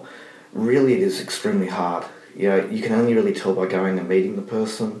well. Really, it is extremely hard. You can only really tell by going and meeting the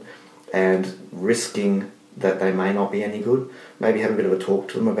person and risking that they may not be any good. Maybe have a bit of a talk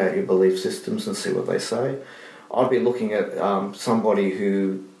to them about your belief systems and see what they say. I'd be looking at somebody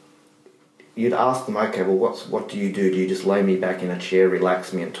who you'd ask them, okay, well, what do you do? Do you just lay me back in a chair,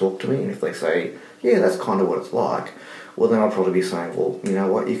 relax me and talk to me? And if they say, yeah, that's kind of what it's like, well, then I'll probably be saying, well, you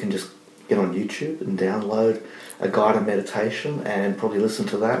know what, you can just get on YouTube and download a guided meditation and probably listen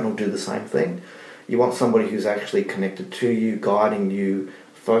to that and it'll do the same thing. You want somebody who's actually connected to you, guiding you,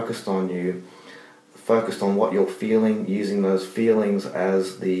 focused on what you're feeling, using those feelings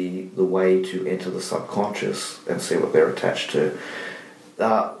as the way to enter the subconscious and see what they're attached to.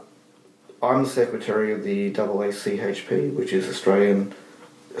 I'm the secretary of the AACHP, which is Australian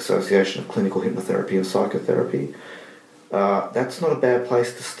Association of Clinical Hypnotherapy and Psychotherapy. That's not a bad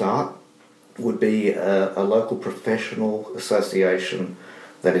place to start. Would be a local professional association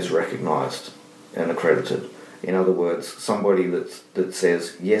that is recognised and accredited. In other words, somebody that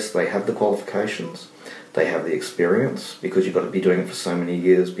says, yes, they have the qualifications, they have the experience, because you've got to be doing it for so many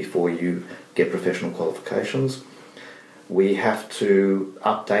years before you get professional qualifications. We have to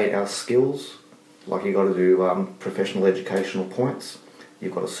update our skills, like you've got to do professional educational points.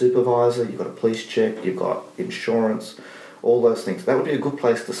 You've got a supervisor, you've got a police check, you've got insurance, all those things. That would be a good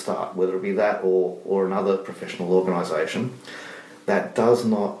place to start, whether it be that or another professional organisation. That does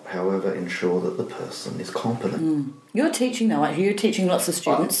not, however, ensure that the person is competent. You're teaching though, aren't you? You're teaching lots of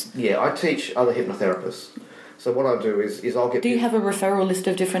students. I teach other hypnotherapists. So what I do is I'll get... Do you have a referral list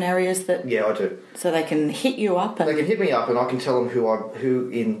of different areas that... Yeah, I do. So they can hit you up and... They can hit me up and I can tell them who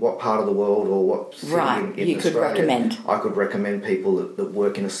in what part of the world or what city in you could Australia recommend. I could recommend people that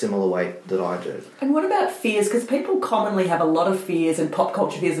work in a similar way that I do. And what about fears? Because people commonly have a lot of fears and pop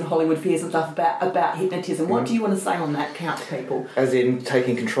culture fears and Hollywood fears and stuff about hypnotism. What do you want to say on that count to people? As in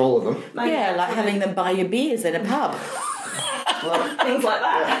taking control of them? Yeah, like having them buy your beers in a pub. Things like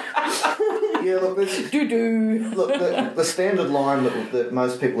that. Yeah, look, the standard line that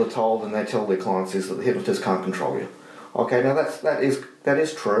most people are told and they tell their clients is that the hypnotist can't control you. Okay, now that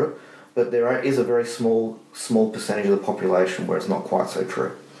is true, but there is a very small percentage of the population where it's not quite so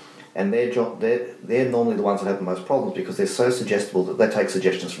true. And they're normally the ones that have the most problems because they're so suggestible that they take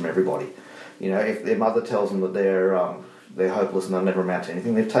suggestions from everybody. You know, if their mother tells them that they're hopeless and they'll never amount to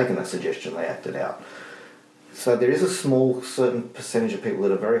anything, they've taken that suggestion, they act it out. So there is a certain percentage of people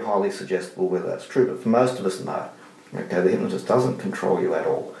that are very highly suggestible, whether that's true, but for most of us, no. Okay, the hypnotist doesn't control you at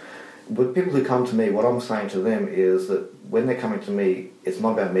all. With people who come to me, what I'm saying to them is that when they're coming to me, it's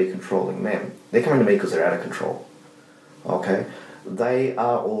not about me controlling them. They're coming to me because they're out of control. Okay? They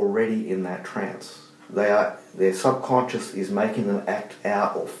are already in that trance. Their subconscious is making them act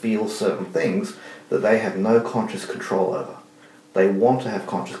out or feel certain things that they have no conscious control over. They want to have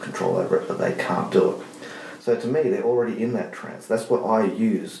conscious control over it, but they can't do it. So to me, they're already in that trance. That's what I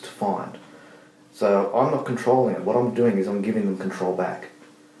use to find. So I'm not controlling it. What I'm doing is I'm giving them control back.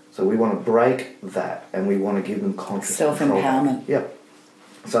 So we want to break that and we want to give them conscious self-empowerment. Yep.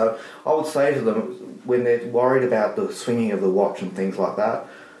 So I would say to them, when they're worried about the swinging of the watch and things like that,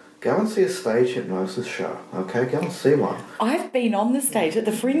 go and see a stage hypnosis show, okay? Go and see one. I've been on the stage at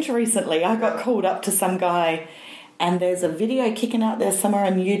the Fringe recently. I got called up to some guy and there's a video kicking out there somewhere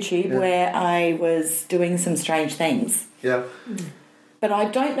on YouTube where I was doing some strange things. Yeah. But I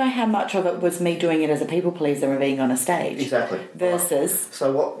don't know how much of it was me doing it as a people pleaser and being on a stage. Exactly. Versus...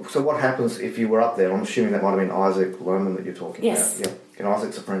 So what happens if you were up there? I'm assuming that might have been Isaac Lohman that you're talking about. Yeah. And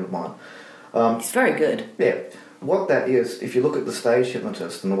Isaac's a friend of mine. He's very good. Yeah. What that is, if you look at the stage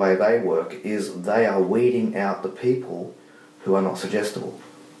hypnotist and the way they work, is they are weeding out the people who are not suggestible.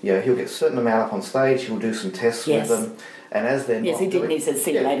 Yeah, he'll get a certain amount up on stage, he'll do some tests with them, and as they're Yes, he did, he said,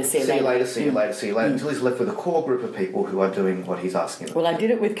 see you later, see you later, until he's left with a core group of people who are doing what he's asking them. Well, I did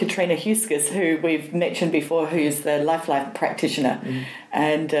it with Katrina Huskis, who we've mentioned before, who's the Life practitioner,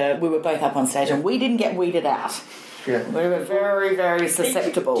 and we were both up on stage, and we didn't get weeded out. Yeah. We were very, very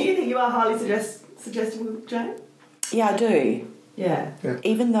susceptible. Do you think you are highly suggestible, Jane? Yeah, I do. Yeah.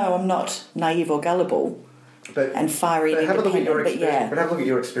 Even though I'm not naive or gullible and fiery and independent, but have a look at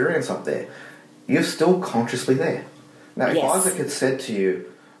your experience up there. You're still consciously there. Now, if Isaac had said to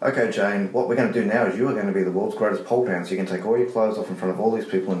you, okay, Jane, what we're going to do now is you are going to be the world's greatest pole dancer. You can take all your clothes off in front of all these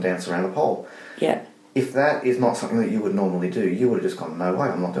people and dance around a pole. Yeah. If that is not something that you would normally do, you would have just gone, no way,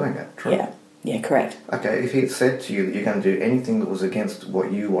 I'm not doing that. True? Yeah, correct. Okay, if he had said to you that you're going to do anything that was against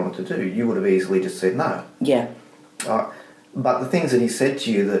what you wanted to do, you would have easily just said no. Yeah. But the things that he said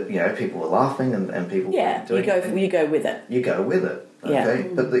to you that, you know, people were laughing and people were doing... you go with it. You go with it, okay?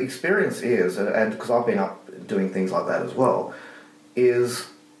 Yeah. But the experience is, and because I've been up doing things like that as well, is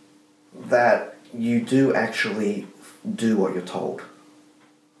that you do actually do what you're told.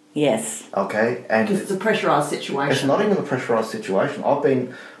 Yes. Okay? And because it's a pressurised situation. It's not even a pressurised situation. I've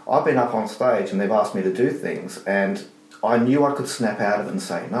been up on stage and they've asked me to do things and I knew I could snap out of it and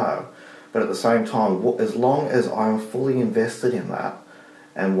say no. But at the same time, as long as I'm fully invested in that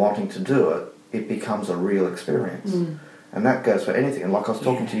and wanting to do it, it becomes a real experience. And that goes for anything. And like I was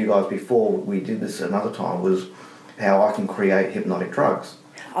talking to you guys before, we did this another time, was how I can create hypnotic drugs.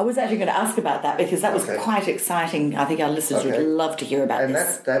 I was actually going to ask about that because that was quite exciting. I think our listeners would love to hear about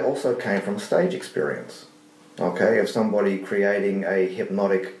this. And that also came from stage experience, okay, of somebody creating a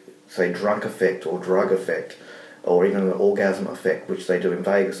hypnotic, say, drunk effect or drug effect, or even an orgasm effect, which they do in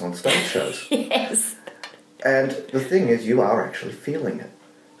Vegas on stage shows. Yes. And the thing is, you are actually feeling it.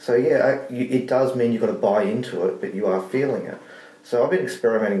 So it does mean you've got to buy into it, but you are feeling it. So I've been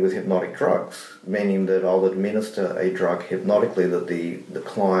experimenting with hypnotic drugs, meaning that I'll administer a drug hypnotically that the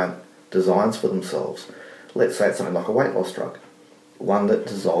client designs for themselves. Let's say it's something like a weight loss drug, one that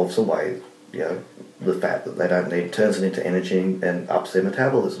dissolves away, the fat that they don't need, turns it into energy and ups their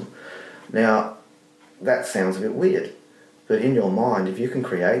metabolism. Now, that sounds a bit weird, but in your mind, if you can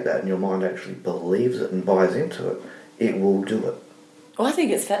create that and your mind actually believes it and buys into it, it will do it. Well, I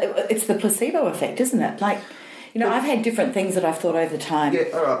think it's the placebo effect, isn't it? Like, I've had different things that I've thought over time. Yeah,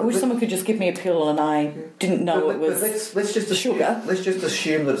 all right, I wish someone could just give me a pill and I didn't know it was let's just sugar. Let's just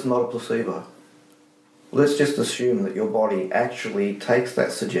assume that it's not a placebo. Let's just assume that your body actually takes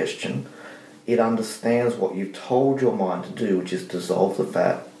that suggestion. It understands what you've told your mind to do, which is dissolve the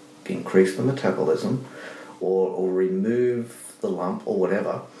fat, increase the metabolism, or remove the lump or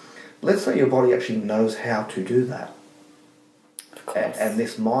whatever. Let's say your body actually knows how to do that. And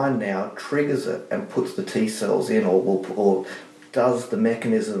this mind now triggers it and puts the T cells in or does the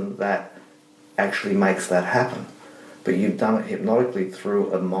mechanism that actually makes that happen. But you've done it hypnotically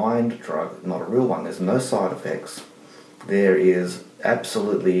through a mind drug, not a real one. There's no side effects. There is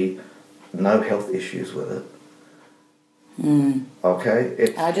absolutely no health issues with it.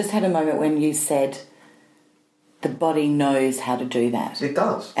 Okay? I just had a moment when you said the body knows how to do that. It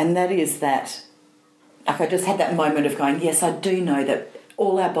does. And that is that, like I just had that moment of going, yes, I do know that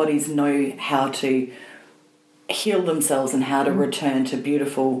all our bodies know how to heal themselves and how to return to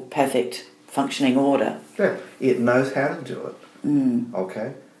beautiful, perfect, functioning order. Yeah, it knows how to do it.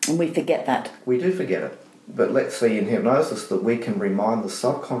 Okay? And we forget that. We do forget it. But let's say in hypnosis that we can remind the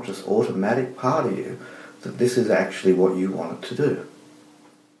subconscious automatic part of you that this is actually what you want it to do.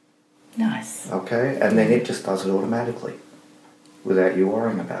 Nice. Okay? And then it just does it automatically without you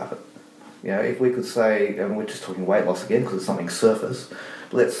worrying about it. If we could say, and we're just talking weight loss again because it's something surface,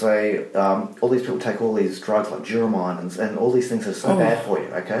 let's say all these people take all these drugs like Duramine and all these things are so bad for you,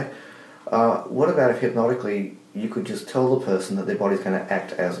 okay? What about if hypnotically you could just tell the person that their body's going to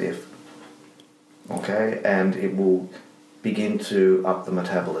act as if, okay? And it will begin to up the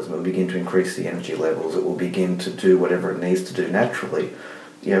metabolism, it will begin to increase the energy levels, it will begin to do whatever it needs to do naturally,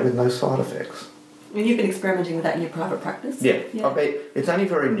 with no side effects. And you've been experimenting with that in your private practice? Yeah. Okay. It's only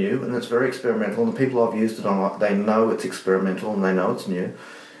very new and it's very experimental, and the people I've used it on, they know it's experimental and they know it's new,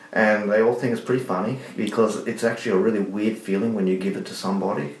 and they all think it's pretty funny because it's actually a really weird feeling when you give it to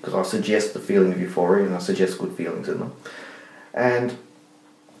somebody, because I suggest the feeling of euphoria and I suggest good feelings in them. And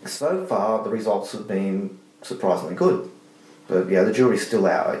so far the results have been surprisingly good. But the jury's still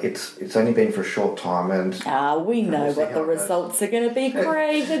out. It's only been for a short time, and we know what the results are going to be,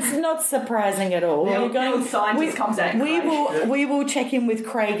 Craig. It's not surprising at all. We will check in with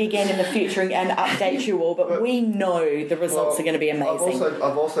Craig again in the future and update you all. But we know the results are going to be amazing.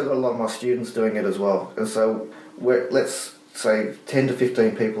 I've also got a lot of my students doing it as well, and so let's say 10 to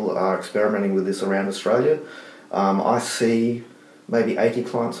 15 people are experimenting with this around Australia. I see maybe 80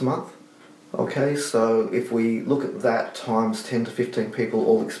 clients a month. Okay, so if we look at that times 10 to 15 people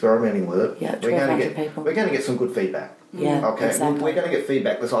all experimenting with it, we're going to get some good feedback. Yeah, okay, exactly. We're going to get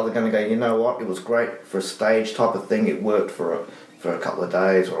feedback that's either going to go, you know what, it was great for a stage type of thing, it worked for a couple of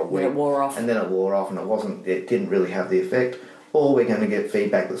days or a week. And it wore off. And then it wore off and it didn't really have the effect. Or we're going to get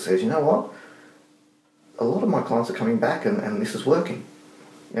feedback that says, you know what, a lot of my clients are coming back and this is working.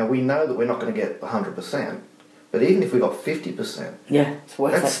 Now, we know that we're not going to get 100%. But even if we got 50%, it's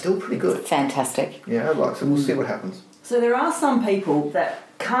worth it. That's still pretty good. Fantastic. So we'll see what happens. So there are some people that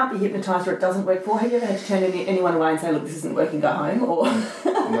can't be hypnotised or it doesn't work for. Have you ever had to turn anyone away and say, look, this isn't working, go home? Or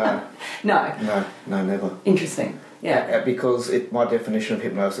No, never. Interesting. Yeah. Because my definition of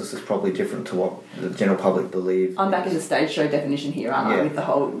hypnosis is probably different to what the general public believe. I'm back in the stage show definition here, aren't I? With the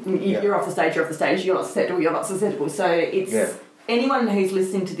whole, you're off the stage, you're not susceptible. So it's... Anyone who's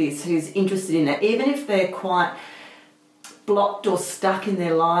listening to this who's interested in it, even if they're quite blocked or stuck in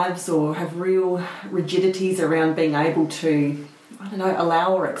their lives or have real rigidities around being able to,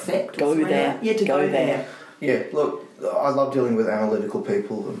 allow or accept. Go there. Yeah, to go there. Yeah, look, I love dealing with analytical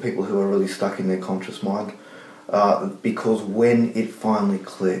people and people who are really stuck in their conscious mind because when it finally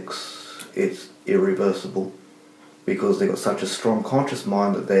clicks, it's irreversible because they've got such a strong conscious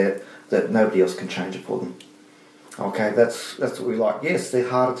mind that nobody else can change it for them. Okay, that's what we like. Yes, they're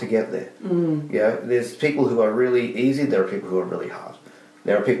harder to get there. There's people who are really easy, there are people who are really hard.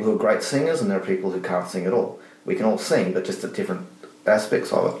 There are people who are great singers and there are people who can't sing at all. We can all sing, but just at different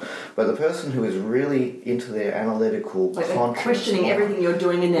aspects of it. But the person who is really into their analytical conscious... questioning everything you're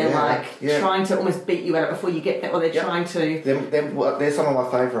doing and they're trying to almost beat you at it before you get there, or they're trying to... They're some of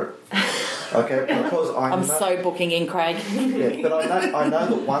my favourite. Okay, because I'm so booking in, Craig. Yeah, but I know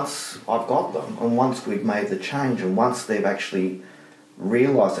that once I've got them, and once we've made the change, and once they've actually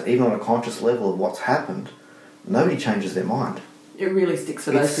realised it, even on a conscious level of what's happened, nobody changes their mind. It really sticks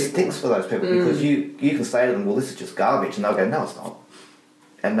for those people. It sticks for those people because you can say to them, well, this is just garbage, and they'll go, no, it's not.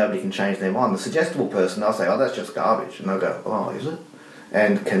 And nobody can change their mind. The suggestible person, they'll say, oh, that's just garbage, and they'll go, oh, is it?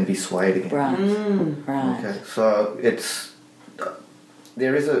 And can be swayed again. Right. Right. Okay, so it's...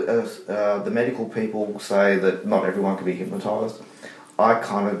 There is the medical people say that not everyone can be hypnotised. I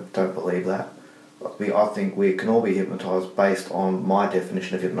kind of don't believe that. I think we can all be hypnotised based on my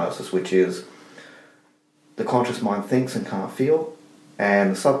definition of hypnosis, which is the conscious mind thinks and can't feel,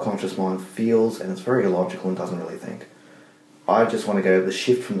 and the subconscious mind feels and it's very illogical and doesn't really think. I just want to go the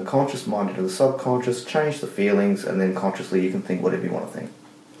shift from the conscious mind into the subconscious, change the feelings, and then consciously you can think whatever you want to think.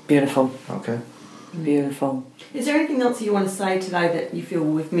 Beautiful. Okay? Beautiful. Is there anything else you want to say today that you feel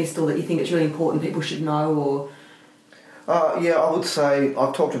we've missed or that you think it's really important people should know? Or Yeah, I would say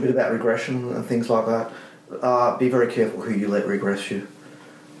I've talked a bit about regression and things like that. Be very careful who you let regress you,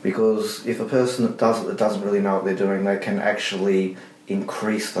 because if a person that doesn't really know what they're doing, they can actually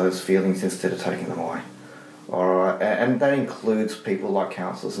increase those feelings instead of taking them away. Alright, and that includes people like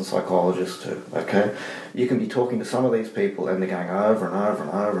counsellors and psychologists too, okay? You can be talking to some of these people and they're going over and over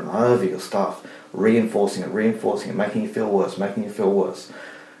and over and over your stuff, reinforcing it, making you feel worse.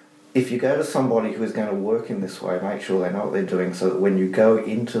 If you go to somebody who is going to work in this way, make sure they know what they're doing so that when you go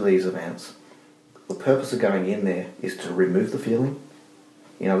into these events, the purpose of going in there is to remove the feeling.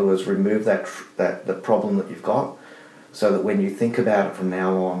 In other words, remove the problem that you've got so that when you think about it from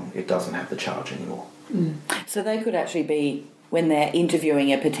now on, it doesn't have the charge anymore. Mm. So they could actually be, when they're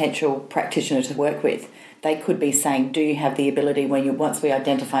interviewing a potential practitioner to work with, they could be saying, do you have the ability once we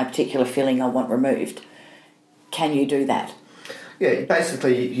identify a particular feeling I want removed, can you do that? Yeah,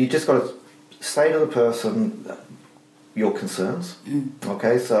 basically you just got to say to the person your concerns.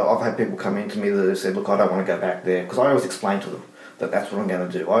 Okay, so I've had people come in to me that have said, look, I don't want to go back there, because I always explain to them that that's what I'm going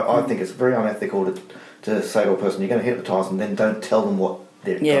to do. I think it's very unethical to say to a person, you're going to hypnotise them, then don't tell them what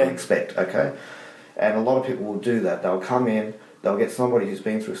they're going to expect, okay? And a lot of people will do that. They'll come in, they'll get somebody who's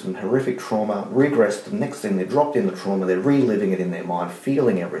been through some horrific trauma, regressed, the next thing they're dropped in the trauma, they're reliving it in their mind,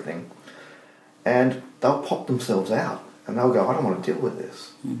 feeling everything, and they'll pop themselves out, and they'll go, I don't want to deal with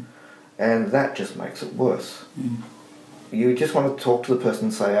this. And that just makes it worse. You just want to talk to the person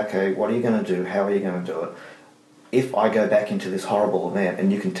and say, okay, what are you going to do? How are you going to do it? If I go back into this horrible event,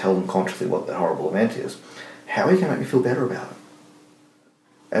 and you can tell them consciously what the horrible event is, how are you going to make me feel better about it?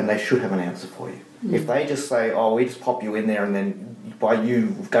 And they should have an answer for you. If they just say, oh, we just pop you in there and then by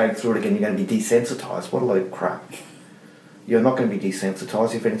you going through it again, you're going to be desensitised, what a load of crap. You're not going to be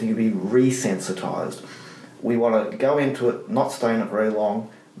desensitised. If anything, you'll be resensitised. We want to go into it, not stay in it very long,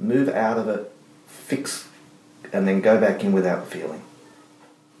 move out of it, fix, and then go back in without the feeling.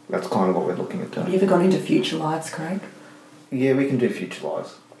 That's kind of what we're looking at doing. Have you ever gone into future lives, Craig? Yeah, we can do future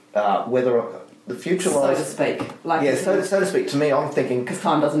lives. Whether the future so lives... So to speak. Like yeah, so to speak. To me, I'm thinking... Because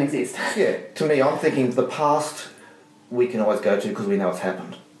time doesn't exist. Yeah, to me, I'm thinking the past we can always go to because we know it's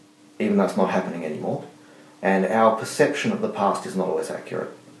happened, even though it's not happening anymore. And our perception of the past is not always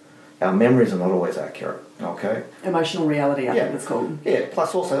accurate. Our memories are not always accurate, okay? Emotional reality, I think it's called. Yeah,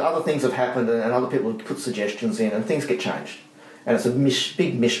 plus also other things have happened and other people put suggestions in and things get changed. And it's a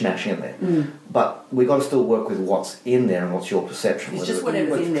big mishmash in there. But we've got to still work with what's in there and what's your perception. It's just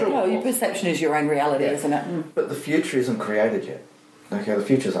whatever's in there. No, your perception is your own reality, isn't it? But the future isn't created yet. Okay, the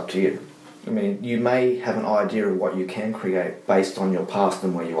future's up to you. I mean, you may have an idea of what you can create based on your past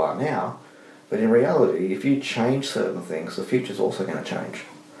and where you are now, but in reality, if you change certain things, the future's also going to change.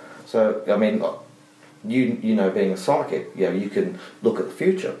 So, I mean, you know, being a psychic, you can look at the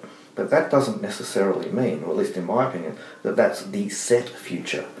future, but that doesn't necessarily mean, or at least in my opinion, that that's the set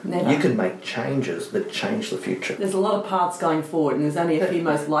future. Never. You can make changes that change the future. There's a lot of paths going forward, and there's only a few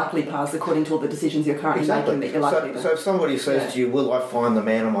most likely paths according to all the decisions you're currently making that you're likely to. So if somebody says to you, will I find the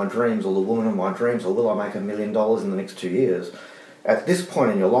man of my dreams or the woman of my dreams, or will I make $1 million in the next 2 years? At this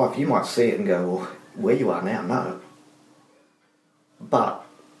point in your life, you might see it and go, well, where you are now, no. But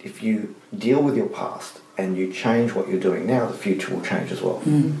if you deal with your past and you change what you're doing now, the future will change as well.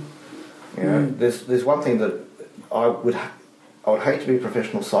 You know, there's one thing that I would hate to be a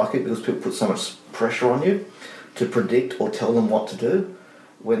professional psychic because people put so much pressure on you to predict or tell them what to do,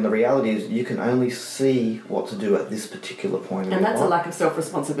 when the reality is you can only see what to do at this particular point in your life. And that's a lack of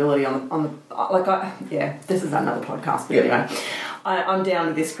self-responsibility this is another podcast, but anyway, I'm down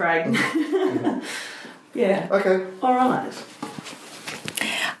with this, Craig. Yeah. Okay. All right.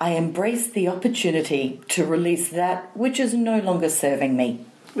 I embrace the opportunity to release that which is no longer serving me.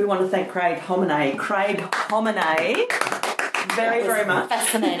 We want to thank Craig Hominy, very, very much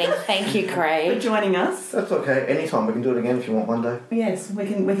Fascinating. Thank you, for Craig. joining us. That's okay. Anytime. We can do it again if you want one day. Yes, we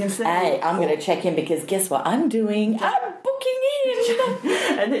can see. Hey, I'm going to check in because guess what I'm doing? I'm booking in.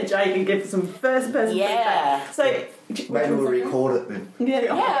 And then Jay can give some first-person Yeah. feedback. So Maybe we'll record it then.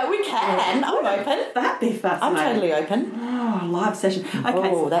 Yeah, we can. I'm open. That'd be I'm fascinating. totally open. Oh, live session. Okay.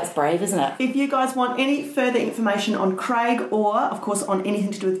 Oh, So that's brave, isn't it? if you guys want any further information on Craig or, of course, on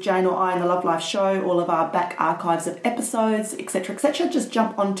anything to do with Jane or I and the Love Life Show, all of our back archives of episodes, etc., just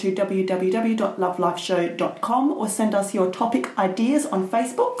jump onto www.lovelifeshow.com or send us your topic ideas on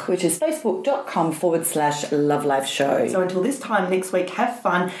Facebook. Which is facebook.com/Love Life Show. So until this time next week, have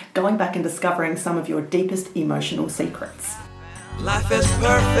fun going back and discovering some of your deepest emotional secrets. Life is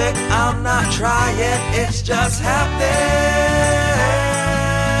perfect, I'm not trying, it's just happening.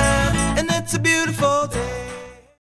 And it's a beautiful day.